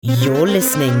You're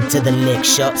listening to the Lick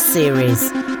Shot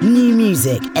series. New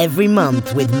music every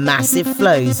month with Massive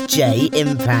Flow's J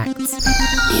Impact.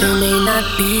 You may not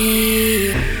be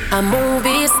a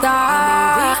movie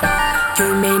star,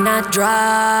 you may not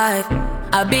drive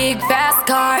a big fast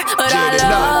car, but I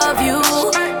love you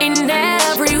in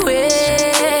every way.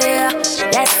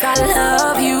 Yes, I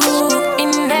love you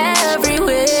in every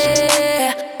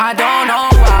way. I don't know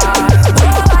why.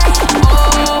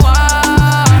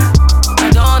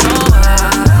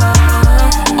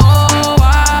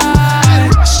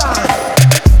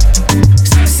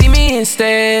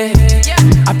 Instead,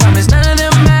 I promise none of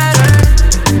them matter.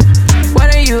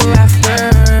 What are you after?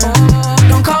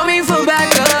 Don't call me for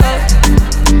backup.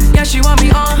 Yeah, she want me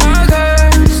on her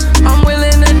curves. I'm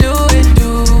willing to do it.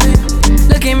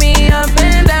 Look at me up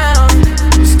and down.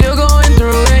 Still going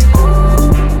through it.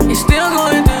 You're still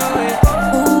going through it.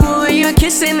 Ooh, and you're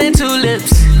kissing the two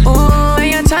lips. Ooh,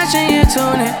 and you're touching your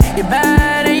tunic. You're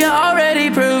bad and you already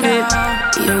proved it.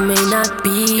 You may not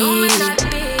be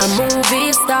a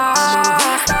movie star,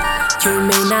 you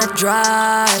may not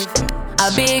drive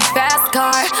a big fast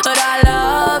car, but I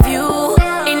love you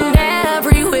in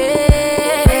every way.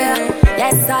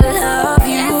 Yes, I love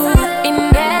you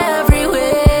in every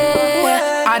way.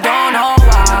 I don't know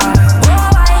why.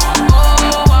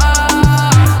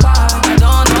 I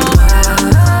don't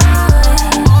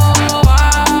know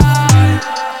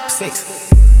why.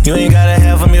 6. You ain't gotta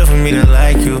have a meal for me to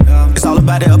like you. It's all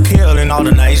about the appeal and all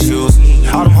the nice shoes.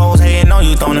 All them hoes hating on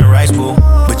you, throwing the rice pool.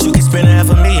 But you can spend half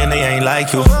of me and they ain't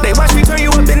like you. They watch me turn you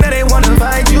up and now they wanna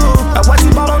fight you. I watch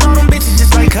you ball on all them bitches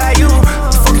just like Caillou.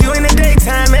 Fuck you in the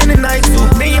daytime and the night too.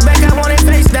 Then you back out on it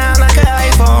face down like an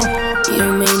iPhone.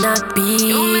 You may not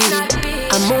be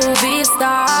a movie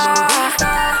star,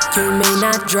 you may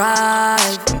not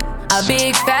drive a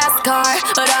big fast car,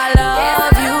 but I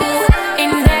love you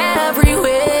in every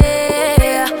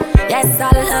way. Yes,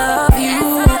 I love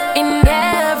you in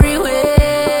every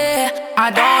way. I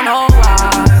don't know why.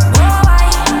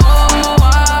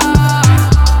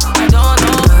 I don't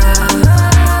know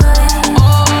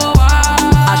why.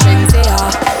 I shouldn't say her.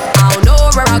 I don't know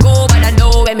where I go, but I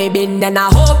know where me been, and I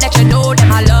hope that you know that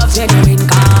my love genuine.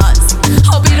 Cause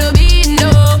hope it'll be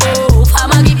enough.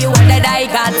 I'ma give you all that I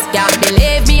got. Can't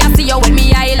believe me, I see you when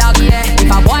me I love. Yeah.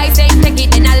 If a boy say take it,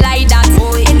 then I like that.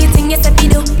 Anything you say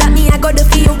do, that me I got the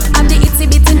feel. I'm the itsy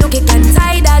bitsy no kick and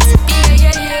tie that.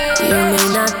 You may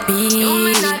not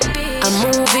be a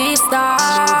movie star,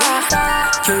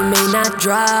 you may not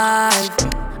drive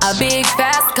a big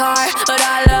fast car, but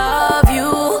I love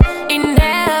you in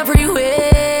every way.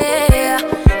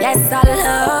 Yes, I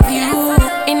love you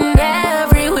in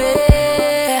every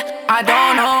way. I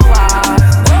don't know why.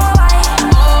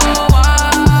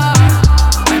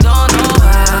 I don't know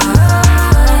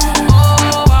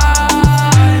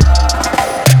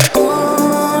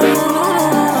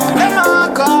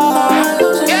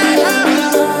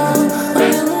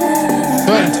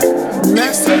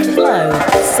Massive Flow,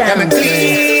 Yeah, me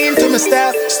clean to my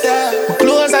step. My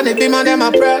clothes and the beam on them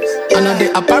I press. And on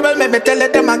the apparel, make me tell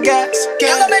it them I guess.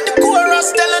 Y'all make the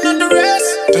chorus telling on the rest.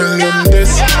 Tell them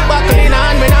this. Buckle in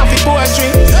hand, me now fi poetry.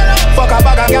 Fuck a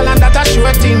bag of gal and that a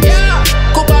sure thing.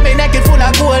 Cup of me naked full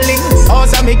of gold links.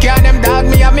 House of me care them dog,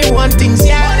 me have me one things.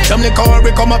 Some liquor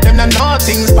we come up them no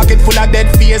nothings. Pocket full of dead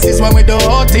faces when we do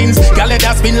hot things. Gal it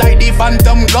has been like the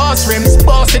phantom ghost rims.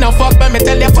 Bossing a fuck, but me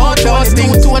tell you about those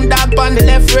things. Two and dog on the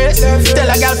left wrist. Tell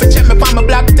a gal fi check me on my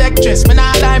black tech dress. Me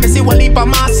nah lie, me see one leap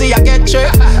of Marcy, I get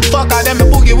tricked. Fuck all them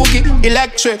me boogie woogie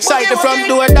electric. Side the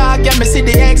front door dog, yeah me see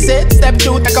the exit. Step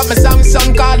 2, take up my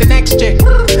Samsung, call the next chick.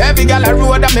 Every gal I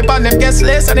road and me on them guest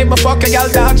list. And if me fuck a gal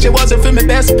dog, she wasn't for me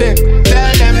best pick.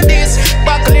 Tell them this,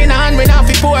 buckle in hand, me now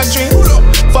fi poetry.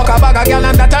 Fuck a bag of gal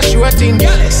and that a sure thing.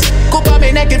 Cup of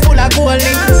me naked full of gold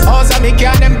links. House of me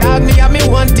care them dog, me have me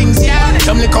one things.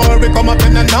 Some liquor we come up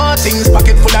them no nothings.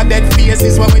 Pocket full of dead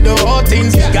faces when we do hot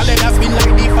things. Gal it has been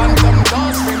like the phantom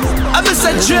ghost rims. I'm just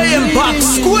a J Impact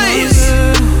squeeze.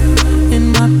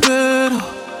 In my bed,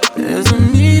 there's a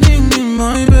meeting in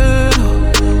my bed.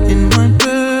 In my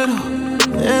bed,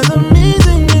 there's a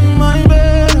meeting in my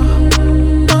bed.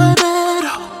 My bed,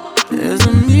 there's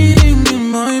a meeting in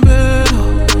my bed.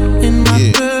 In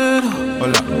my bed.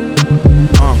 Hold up.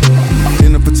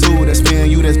 Dinner for two, that's me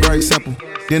and you, that's very simple.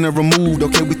 Dinner removed,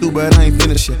 okay, we through, but I ain't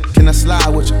finished yet. Can I slide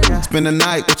with you? Spend the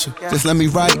night with you. Just let me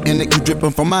write in it, you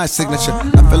dripping from my signature.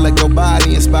 I feel like your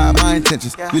body inspired my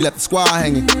intentions. You left the squad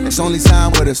hanging, it's only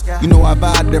time with us. You know I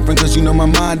vibe different, cause you know my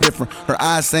mind different. Her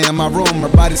eyes saying my room, her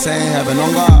body saying heaven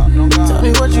on God. Tell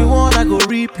me what you want, I go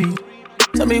repeat.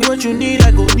 Tell me what you need,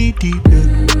 I go deep, deep.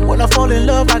 When I fall in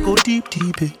love, I go deep,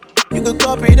 deep. You could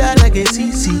copy that like it's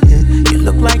easy. You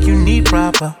look like you need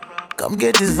proper. Come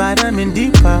get this vitamin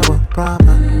D power,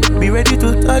 proper. Be ready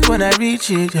to touch when I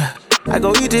reach it, yeah. I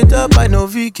go eat it up, I know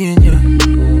vegan, yeah.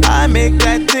 I make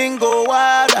that thing go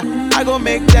wild. I go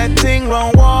make that thing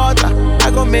run water.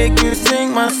 I go make you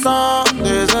sing my song.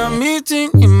 There's a meeting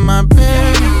in my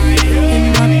bed,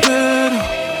 in my bed.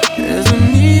 There's a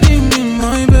meeting in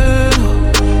my bed,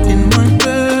 in my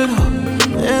bed.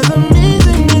 There's a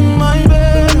meeting in my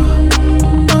bed,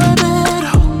 my bed.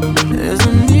 There's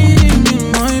a meeting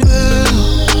in my bed,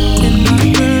 in my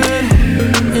bed,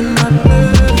 in my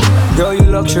bed. Girl, you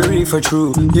luxury for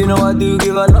true. You know I do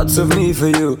give a lots of me for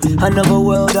you. Another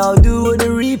world I'll do what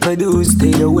the reaper do.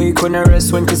 Stay awake when I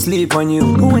rest, when to sleep on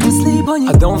you. When to sleep on you.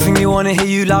 I don't think you wanna hear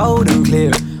you loud and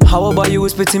clear. How about you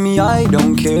whisper to me, I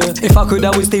don't care. If I could,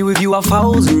 I would stay with you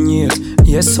 1,000 years.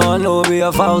 Yes, I know, be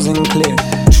 1,000 clear.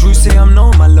 True say I'm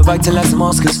no man, love acting like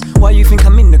Damascus. Why you think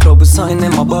I'm in the club with something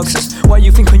in my boxes? Why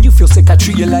you think when you feel sick I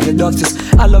treat you like the doctors?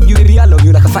 I love you, baby, I love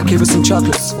you like a fat kid with some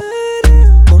chocolates.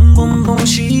 Boom, boom, boom,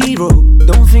 she wrote.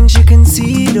 Don't think she can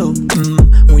see though.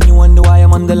 When you wonder why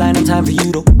I'm on the line in time for you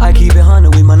though, I keep it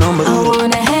 100 with my number. I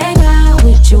wanna hang out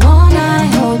with you all night,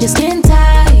 hold your skin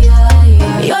tight.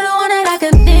 You're the one that I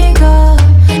can think of,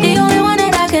 the only one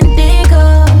that I can think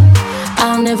of.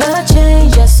 I'll never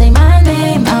change, just say my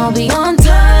name, I'll be on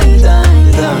time. You're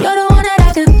the one that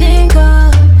I can think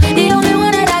of, the only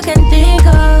one that I can think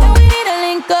of. We need to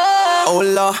link up.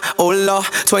 Oh la,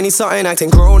 20-something acting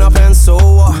grown up and so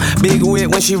big wit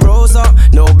when she rolls up,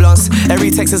 no blunts. Every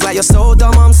text is like you're so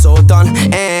dumb, I'm so done.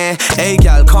 Hey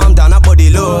gal, calm down, that body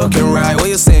looking right. What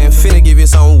you saying? Finna give you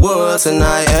some wood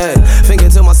tonight. Thinking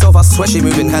to myself, I swear she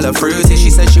moving hella fruity. She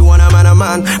said she want a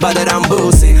man, better than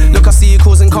Boosie. Look, I see you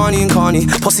causing Carney and Carney.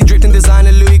 Pussy dripped in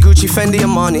designer, Louis, Gucci, Fendi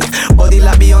and Money. Body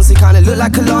like Beyonce, kinda look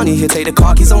like Kalani. Here, take the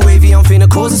car keys, I'm wavy, I'm finna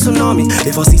cause a tsunami.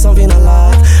 If I see something I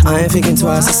like, I ain't thinking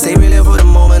twice. I stay real for the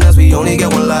moment as we only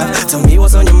get one life. Tell me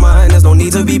what's on your mind, there's no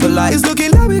need to be polite. It's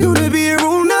looking like we're gonna be here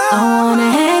all night. I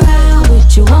wanna hang out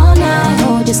with you all night,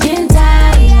 hold your skin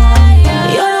tight.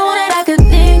 You're the one that I can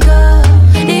think of,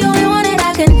 the only one that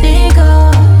I can think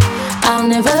of. I'll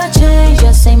never change,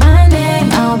 just say my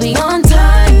name, I'll be on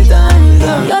time.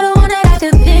 You're the one that I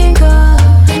can think of,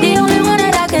 the only one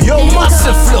that I can think of. Yo,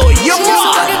 Massive Flow, yo,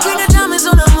 I clean the diamonds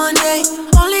on a Monday,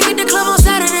 only get the club on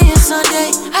Saturday and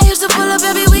Sunday. I used to pull up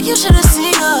every week, you should've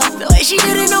seen her. The way she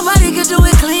did it, nobody could do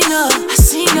it cleaner. I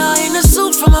seen her in a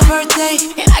suit for my birthday,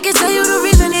 and I can tell you the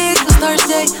reason it was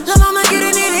Thursday. La mama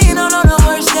getting it in on the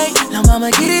worst day. La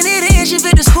mama getting it in, she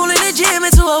fit the school and the gym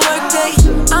into a work day.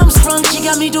 I'm sprung, she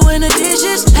got me doing the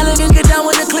dishes. Elegant get down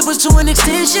when the clip was to an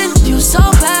extension. You so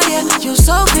bad, yeah, you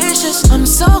so vicious. I'm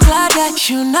so glad that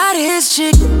you not his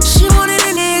chick. She wanted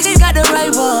a nigga, got the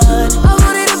right one. I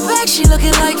wanted a back, she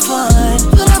looking like fun.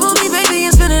 Put up on me, baby,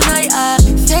 and spend the night.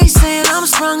 They saying I'm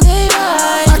sprung, they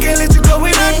right. I can't let you go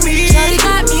without me. Shawty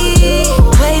got me.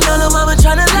 Waiting on the mama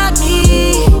tryna lock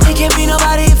me. It can't be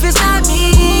nobody if it's not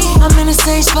me. I'm in the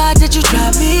same spot that you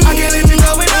dropped me. I can't let you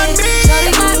go without me.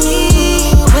 Shawty got me.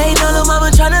 Waiting on the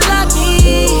mama tryna lock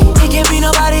me. It can't be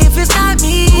nobody if it's not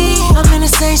me. I'm in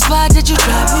the same spot that you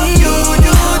dropped me. You.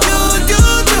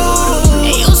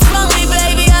 And you sprung me,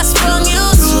 baby, I sprung you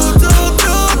too.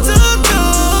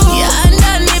 Yeah,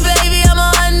 undone me, baby, I'm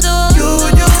a undo.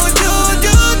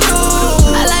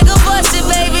 I like a bossy,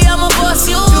 baby, I'm a boss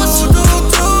you.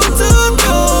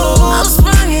 I'm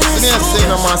sprung in this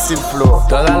Massive Flow.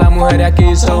 Todas las mujeres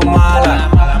aquí son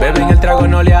malas, beben el trago,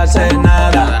 no le hace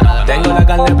nada. Tengo la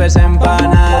carne pesa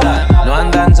empanada, no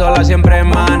andan solas, siempre en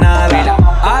manada.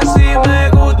 Así me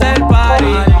gusta el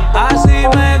party, así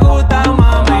me gusta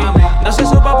mami. No sé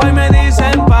su papá y me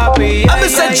dicen papi. I'm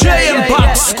Mr. J and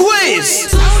Pop Squeeze.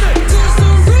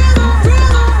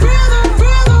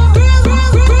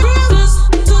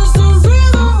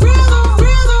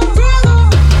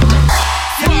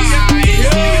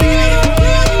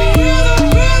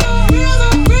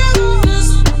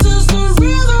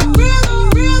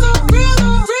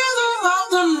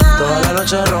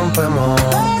 Rompemos,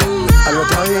 al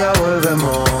otro día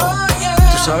volvemos.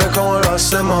 Tú sabes cómo lo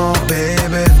hacemos,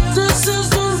 baby.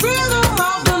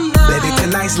 Baby,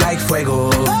 tonight's like fuego.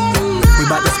 We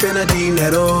bout to spend a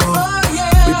dinero.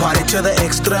 We party to the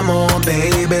extremo,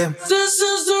 baby.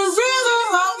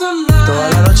 Toda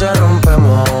la noche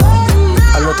rompemos,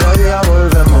 al otro día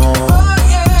volvemos.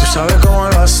 Tú sabes cómo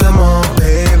lo hacemos,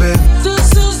 baby.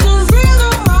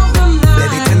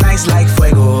 Baby, tonight's like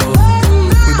fuego.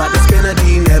 We bout to spend a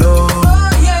dinero.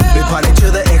 We party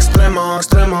to the extremo,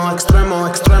 extremo, extremo,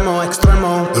 extremo,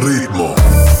 extremo. Ritmo.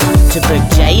 To book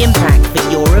J Impact for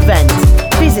your event,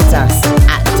 visit us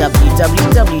at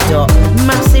www.jaimpact.com.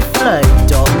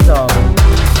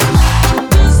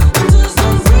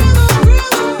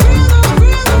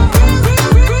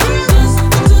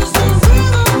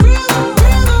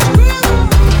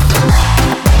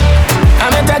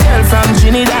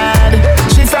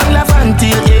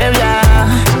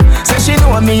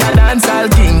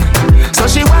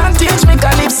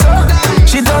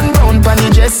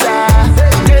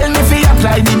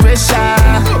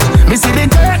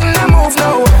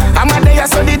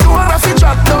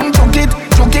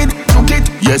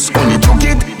 Yes, honey, took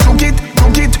it,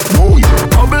 oh yeah.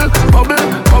 Bubble, bubble,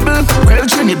 bubble. Well,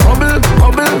 Trini, bubble,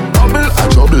 bubble, bubble, a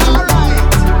trouble.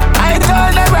 I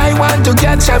told her I want to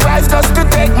catch a rise just to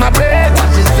take my breath.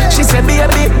 She said, be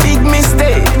a big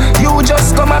mistake. You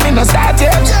just come and me no start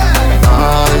yet.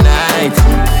 All night,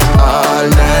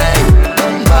 party,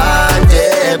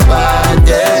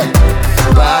 party,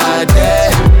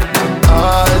 party.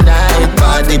 All night,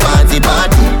 party, party,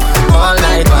 party. All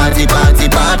night, party, party,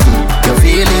 party. You're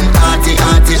feeling arty,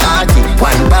 arty, arty.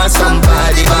 Wine by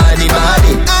somebody, body,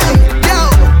 body. Hey, yo,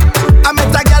 I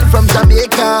met a girl from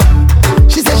Jamaica.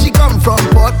 She said she come from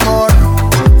Portmore.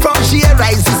 From she a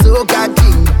rise to Soca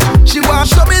King. She want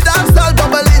show me dance all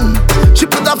bubbling. She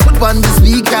put her foot on the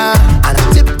speaker and a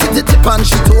tip and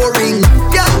she touring.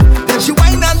 Yeah, then she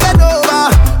whine and bend over.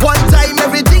 One time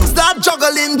everything start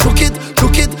juggling. Took it.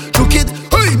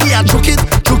 Hey, me a took it.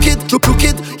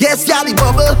 Yes, yeah, the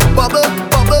bubble.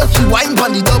 She whine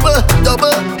on the double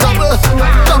M.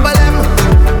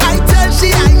 I tell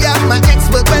she I am my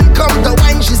expert when come to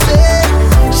wine. She said,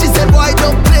 boy,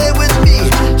 don't play with me.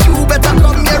 You better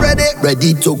come here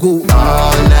ready to go.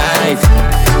 All night,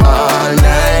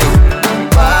 party,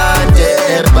 party,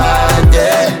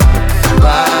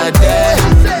 party.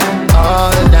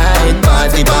 All night,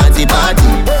 party, party, party.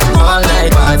 All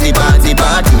night, party, party,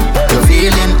 party. You're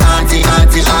feeling arty,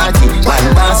 arty, arty.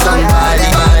 One by somebody,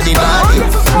 body, body.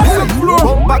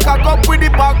 Come back a cup with the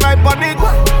park right on it.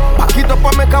 Pack it up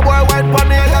and make a boy white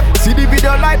on it. See the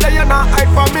video like that, you're not hide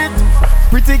from it.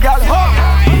 Pretty girl,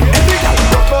 every girl,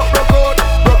 rock out.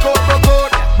 Wind it up.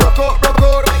 Rock out.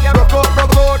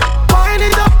 Wind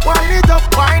it up.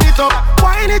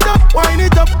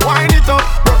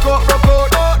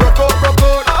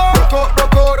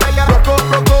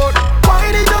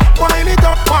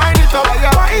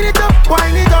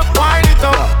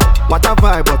 What a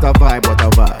vibe.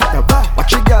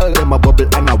 Watch your girl, them a bubble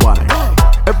and a wine.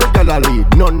 Every girl a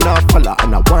lead, none a follow.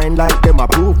 And a wine like them a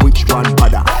prove which one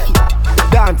better.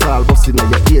 Dance all bustin' on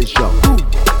your ears shop.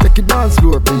 Take it dance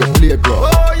floor to your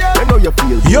playground. I know you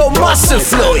feel Yo, Massive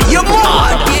Flow, you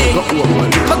mad.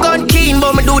 My gun keen,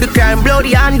 but me do the crime,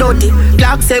 bloody and dirty.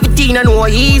 Glock 17 and no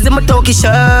easy, my talkie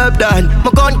sharp done.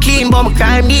 My gun keen, but my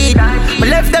crime need. My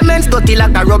left them men's dirty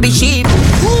like a rubbish sheep.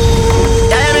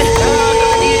 Yeah, me.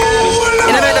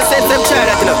 You never better set them try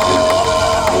that, you know.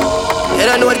 You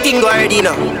don't know what thing already, you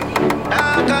know.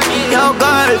 Yo,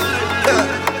 girl,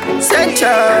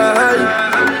 Central,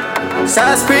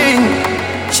 South Spring,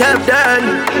 Shepton.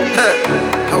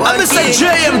 I'm Mr. J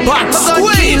Impact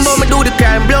Squeeze. But me do the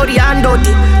crime, bloody and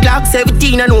dirty. Glock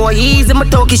 17 and no easy, my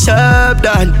talkie sharp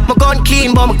done. My gun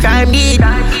clean, but my crime need.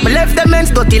 My left them men's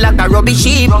dirty like a rubbish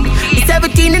sheep. It's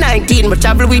 17 and 19, my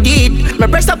travel with it. My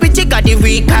breast up with chick at the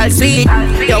recall sweet.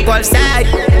 Yo, go outside,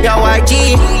 yo,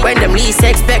 YG. When them least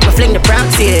expect, me fling the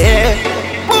proxy, yeah.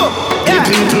 The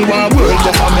people want world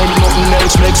government, nothing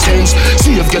else makes sense.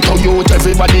 See if get a youth,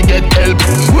 everybody get help.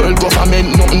 World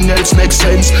government, nothing else makes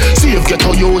sense. See if get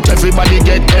a youth, everybody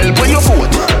get help. When you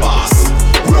vote, world boss.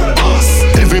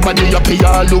 Everybody up here,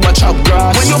 all over chop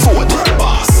grass. When you vote,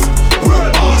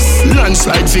 world boss.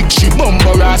 Landslide victory,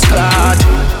 bumper ass clad.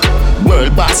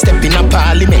 World boss step in a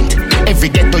parliament. Every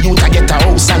ghetto youth a get a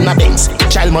house and a Benz.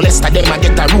 Child molester them a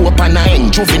get a rope and a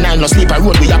end. Juvenile no sleep a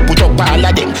road we a put up all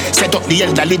of them. Set up the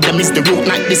elderly them is the root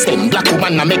not the stem. Black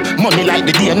woman a make money like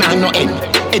the day now no end.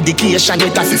 Education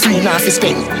get a fi free now fi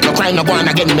spend. No cry no born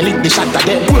again me lick the shot of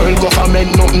them. World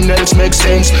government nothing else makes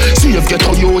sense. See if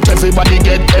ghetto youth everybody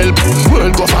get help.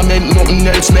 World government nothing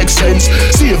else makes sense.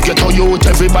 See if ghetto youth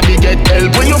everybody get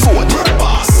help. When you vote, world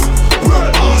boss.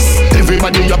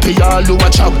 Everybody up here, all over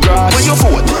chop grass. When you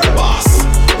vote, world boss.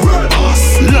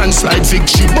 Landslide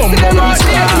victory, bumper ass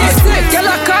class. Girl,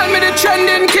 I call me the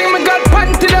trending king. Me got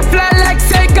pan to the fly like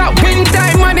say got win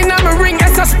time. Money in my ring,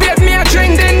 as I spade me a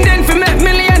trending. Then for make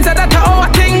millions of that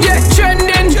our thing. Yeah,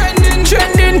 trending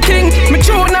king. Me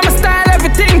tune, I'm a style,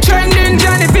 everything trending.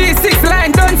 Johnny V6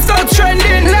 line, don't stop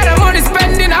trending. Lot of money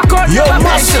spending, I call Yo,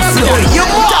 Massive Flow, you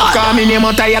mad. Call me name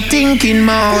out of your thinking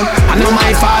mouth. I know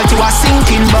my fault, you are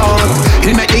sinking boat.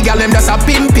 He'll make the girl them just a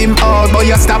pimp him out. But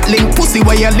you stop link pussy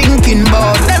where you linking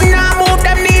bout. Them now move,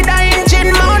 them need a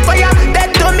engine mount. For you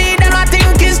dead to me, them I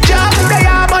think is job. They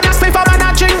are but I sleep and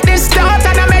I drink this stout.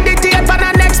 And I meditate for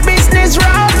the next business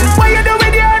route. What you do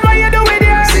with you? What you do with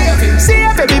you? See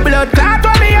if baby blood clot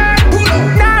for me here.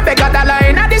 Now beg out the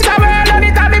line and this a world. On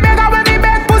it and me beg out when me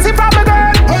beg pussy from a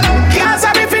girl. Can't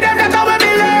stop me for them that go when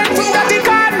me learn. That he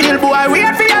can't meal boy wait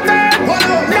for your turn.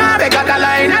 Now beg out the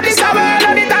line and this a world.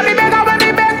 On it and me beg out when me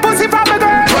beg pussy from a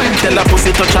girl. Tell a pussy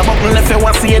touch a button if you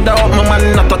want see it out. My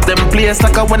man not touch them place.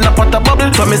 like a when I pot a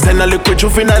bubble. So me send a liquid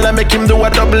juvenile and make him do a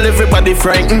double. Everybody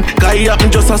frightened, guy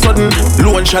happen just a sudden.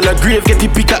 Low and shallow grave, get the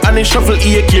picker and he shuffle.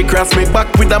 AK cross me back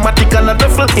with a matic and a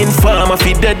duffel. Informer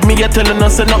fi dead, me a telling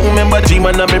us nothing. Remember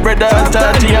G-Man and me brother and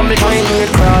Tati and me mind me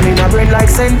crawling a brain like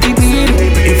centipede.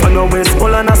 If I know it's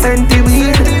full on a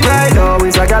centipede. Right now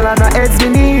is a gal and a heads we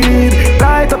need.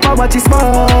 Light up a watch it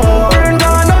small. Burn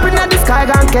down up in the sky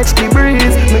and catch the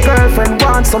breeze. My girlfriend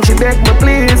wants some, she beg me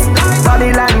please.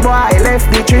 Valley land boy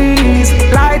left the trees.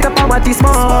 Light up a watch it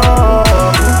small.